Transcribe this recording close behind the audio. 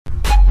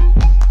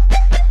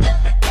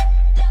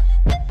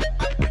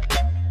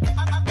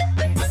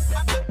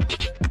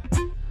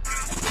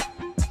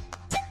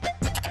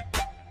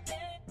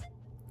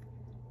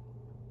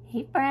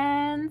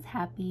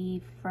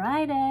Happy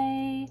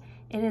Friday.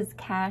 It is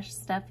Cash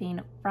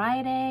Stuffing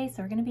Friday,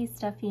 so we're going to be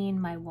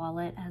stuffing my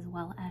wallet as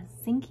well as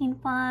sinking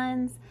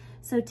funds.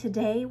 So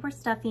today we're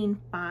stuffing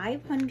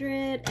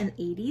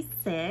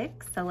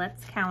 586, so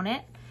let's count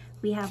it.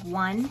 We have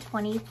 1,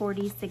 20,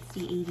 40,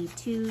 60,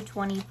 82,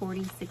 20,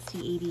 40,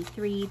 60,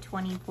 83,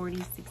 20,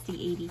 40,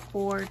 60,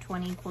 84,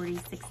 20, 40,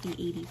 60,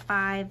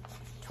 85,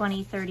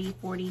 20, 30,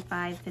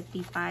 45,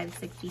 55,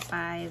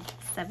 65,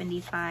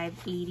 75,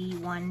 80,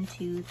 1,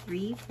 2,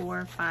 3,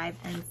 4, 5,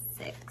 and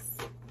 6.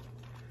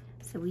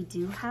 So we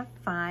do have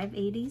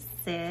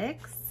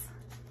 586.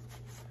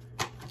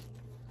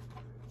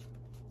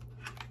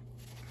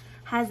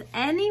 Has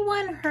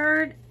anyone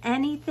heard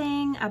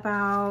anything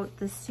about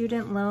the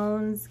student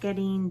loans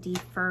getting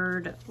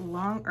deferred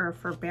or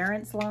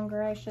forbearance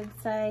longer, I should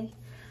say?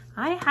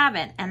 I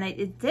haven't, and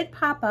it did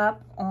pop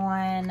up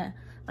on,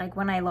 like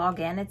when I log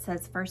in, it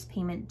says first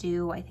payment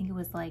due. I think it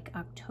was like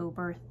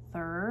October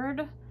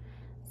 3rd.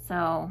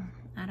 So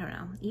I don't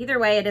know. Either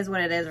way, it is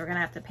what it is. We're gonna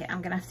have to pay.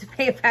 I'm gonna have to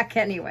pay it back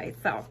anyway.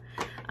 So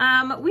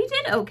we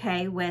did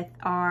okay with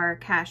our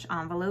cash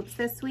envelopes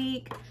this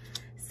week.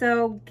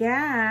 So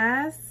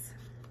gas,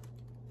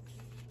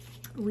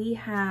 we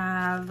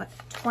have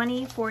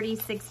 20, 40,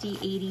 60,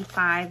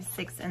 85,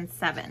 6, and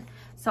 7.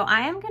 So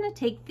I am going to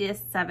take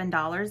this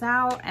 $7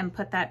 out and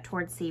put that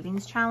towards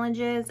savings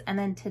challenges. And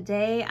then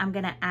today I'm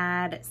going to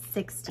add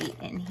 60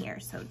 in here.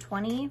 So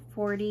 20,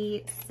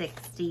 40,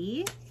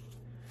 60.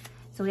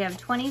 So we have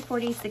 20,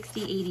 40,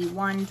 60,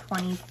 81,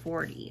 20,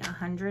 40,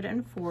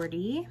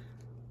 140.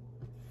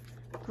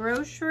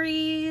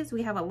 Groceries,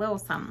 we have a little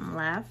something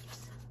left.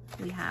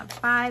 We have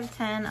 5,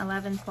 10,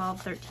 11,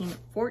 12, 13,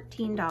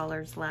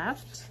 $14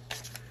 left.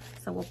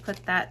 So we'll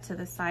put that to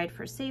the side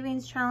for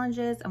savings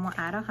challenges and we'll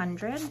add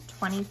 100,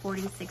 20,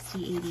 40,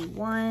 60,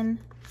 81.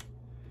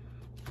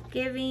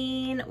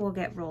 Giving will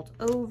get rolled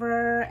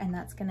over and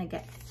that's gonna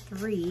get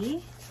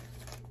 3.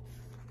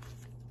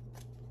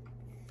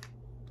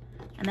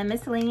 And then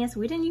miscellaneous,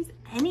 we didn't use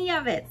any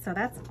of it, so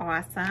that's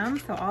awesome.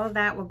 So all of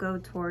that will go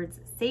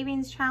towards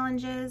savings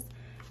challenges.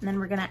 And then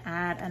we're gonna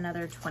add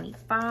another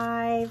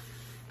 25.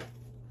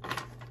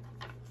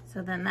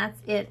 So then that's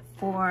it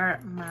for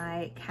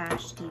my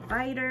cash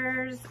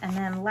dividers. And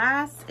then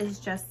last is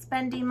just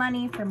spending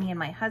money for me and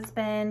my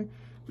husband.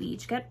 We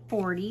each get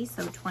 40,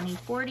 so 20,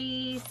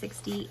 40,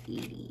 60,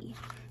 80.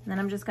 And then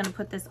I'm just gonna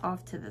put this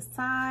off to the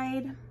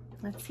side.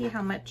 Let's see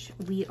how much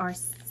we are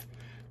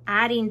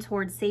adding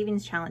towards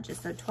savings challenges.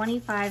 So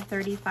 25,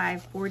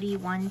 35, 40,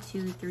 1,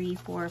 2, 3,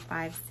 4,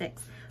 5,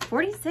 6.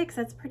 46,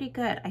 that's pretty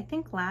good. I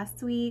think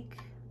last week,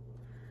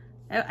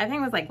 I think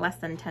it was like less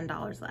than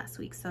 $10 last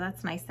week. So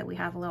that's nice that we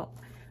have a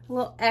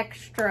little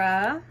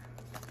extra.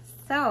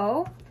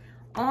 So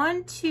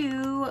on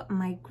to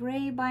my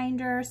gray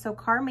binder. So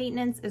car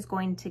maintenance is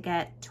going to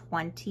get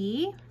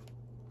 20.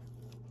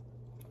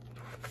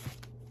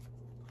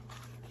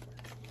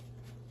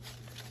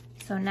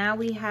 So now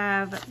we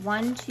have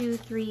 1, 2,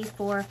 3,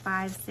 4,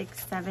 5,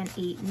 6, 7,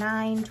 8,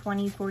 9,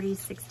 20, 40,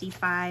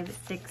 65,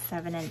 6,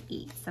 7, and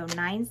 8. So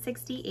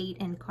 968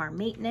 in car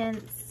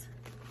maintenance.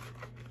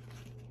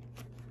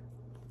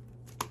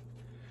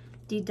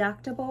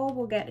 Deductible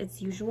will get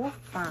its usual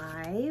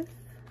 5.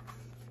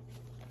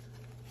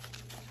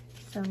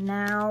 So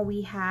now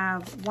we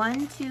have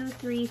 1, 2,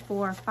 3,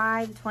 4,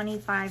 5,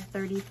 25,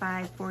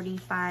 35,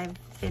 45,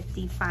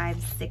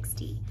 55,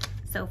 60.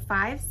 So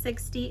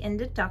 560 in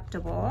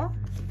deductible.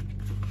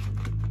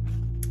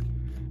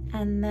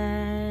 And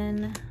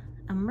then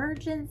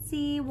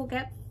emergency will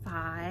get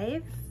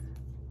 5.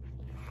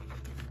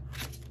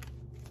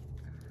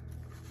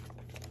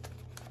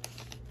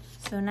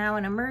 So now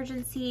in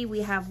emergency,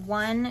 we have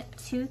 1,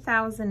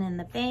 2,000 in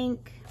the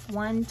bank,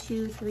 1,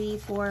 2, 3,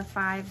 4,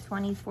 5,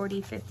 20,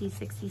 40, 50,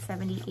 60,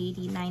 70,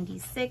 80,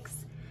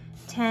 96,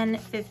 10,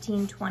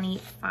 15,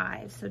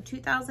 25. So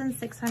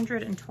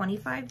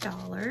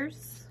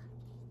 $2,625.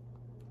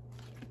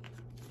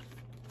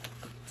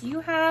 Do you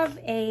have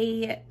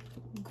a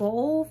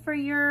goal for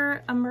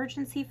your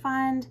emergency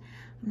fund?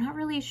 I'm not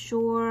really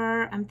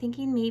sure. I'm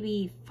thinking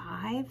maybe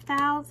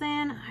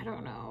 5,000. I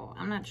don't know.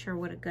 I'm not sure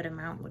what a good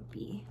amount would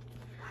be.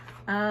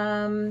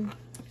 Home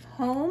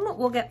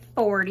will get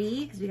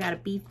 40 because we got to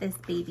beef this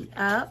baby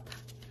up.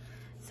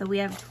 So we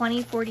have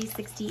 20, 40,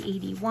 60,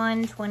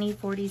 81, 20,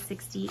 40,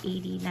 60,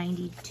 80,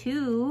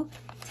 92,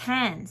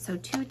 10. So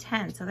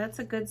 210. So that's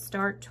a good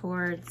start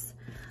towards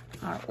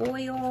our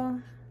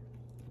oil.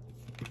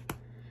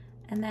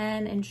 And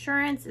then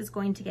insurance is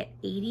going to get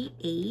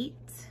 88.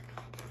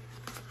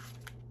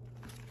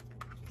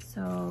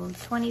 So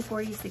 20,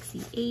 40,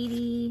 60,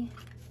 80,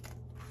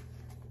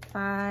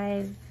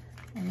 5,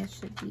 and this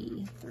should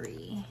be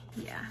 3.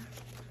 Yeah.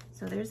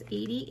 So there's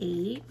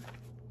 88.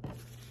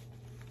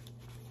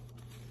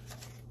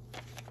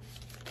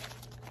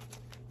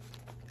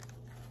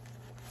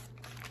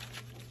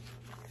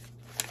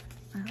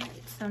 All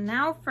right, so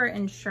now for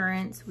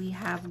insurance, we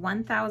have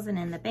 1,000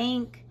 in the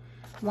bank,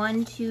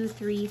 1, 2,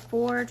 3,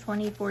 4,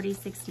 20, 40,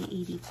 60,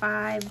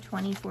 85,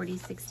 20, 40,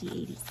 60,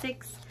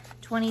 86,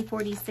 20,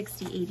 40,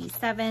 60,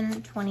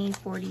 87, 20,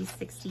 40,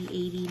 60,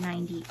 80,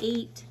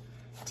 98,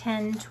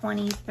 10,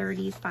 20,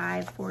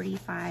 35,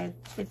 45,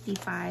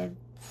 55,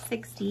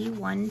 60,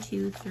 1,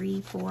 2,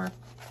 3, 4,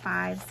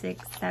 5,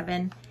 6,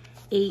 7,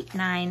 8,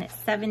 9,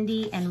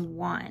 70, and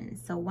 1.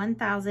 So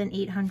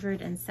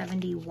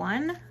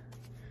 1,871.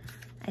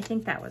 I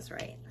think that was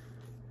right.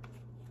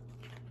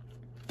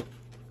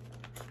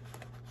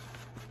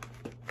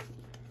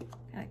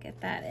 Gotta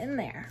get that in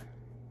there.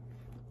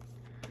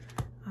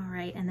 All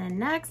right, and then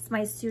next,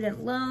 my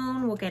student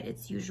loan will get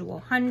its usual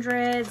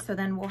 100. So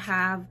then we'll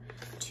have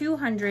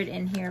 200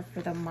 in here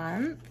for the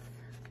month.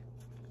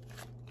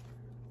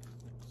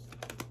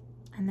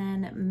 And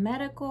then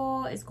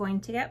medical is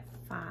going to get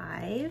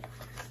 5.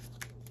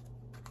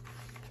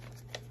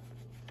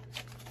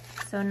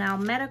 So now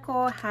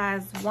medical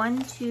has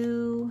 1,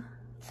 2,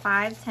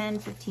 5, 10,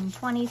 15,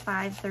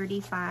 25,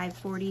 35,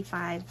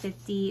 45,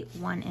 50,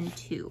 1, and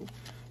 2.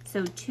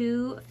 So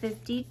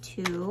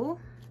 252.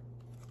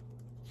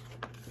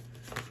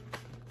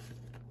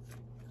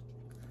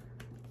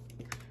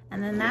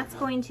 And then that's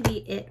going to be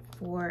it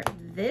for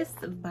this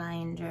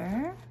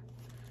binder.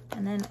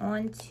 And then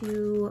on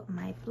to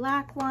my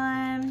black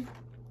one.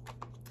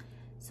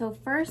 So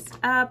first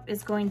up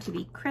is going to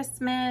be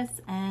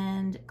Christmas,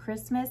 and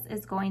Christmas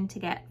is going to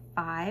get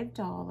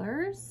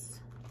 $5.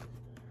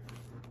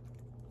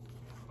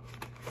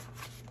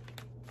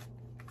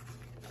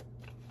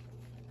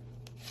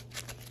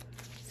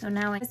 So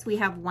now we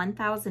have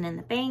 1,000 in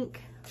the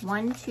bank.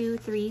 1, 2,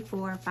 3,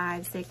 4,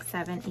 5, 6,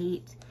 7,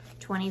 8,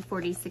 20,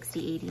 40,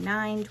 60,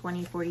 89,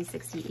 20, 40,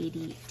 60,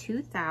 80,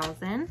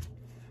 2,000.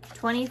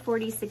 20,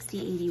 40, 60,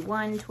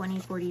 81, 20,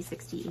 40,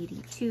 60,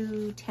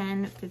 82,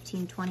 10,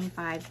 15,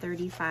 25,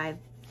 35,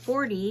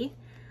 40,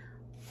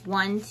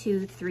 1,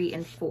 2, 3,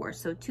 and 4.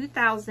 So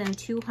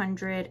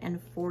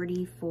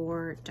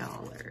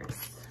 $2,244.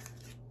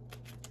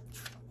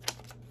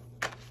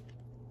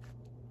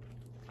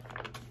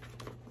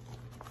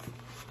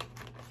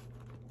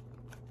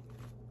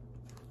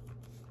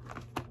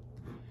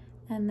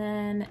 And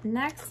then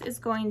next is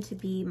going to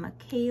be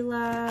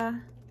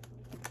Michaela.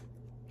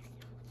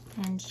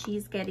 And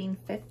she's getting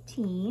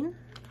 15.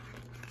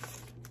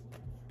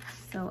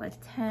 So a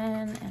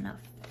 10 and a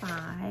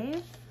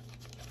 5.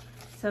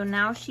 So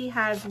now she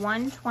has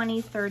 1,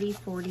 20, 30,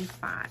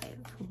 45.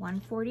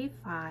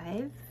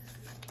 145.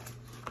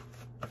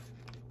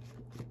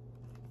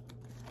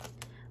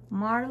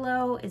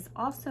 Marlo is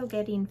also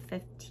getting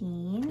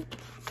 15.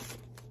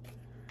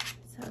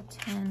 So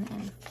 10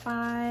 and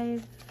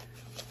 5.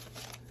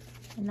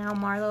 And now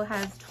Marlo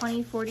has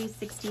 20, 40,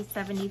 60,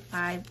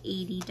 75,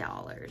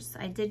 $80.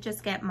 I did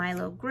just get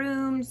Milo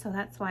groomed, so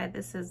that's why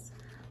this is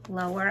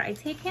lower. I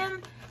take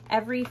him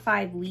every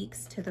 5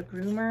 weeks to the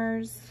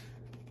groomers.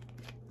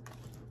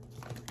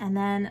 And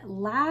then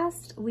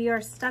last we are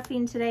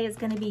stuffing today is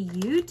gonna be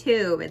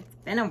YouTube. It's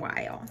been a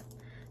while.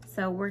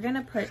 So we're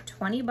gonna put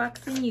 20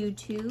 bucks in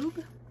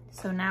YouTube.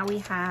 So now we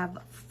have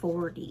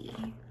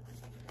 40.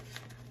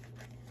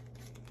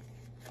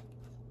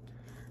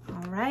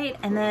 All right,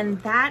 and then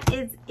that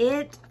is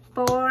it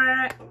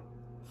for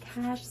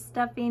Cash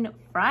Stuffing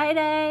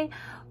Friday.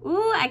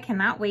 Ooh, I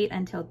cannot wait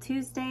until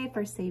Tuesday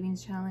for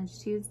Savings Challenge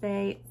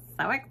Tuesday.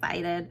 So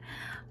excited.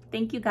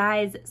 Thank you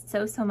guys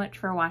so much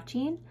for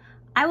watching.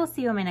 I will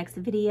see you in my next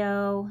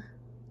video.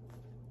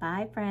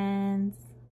 Bye, friends.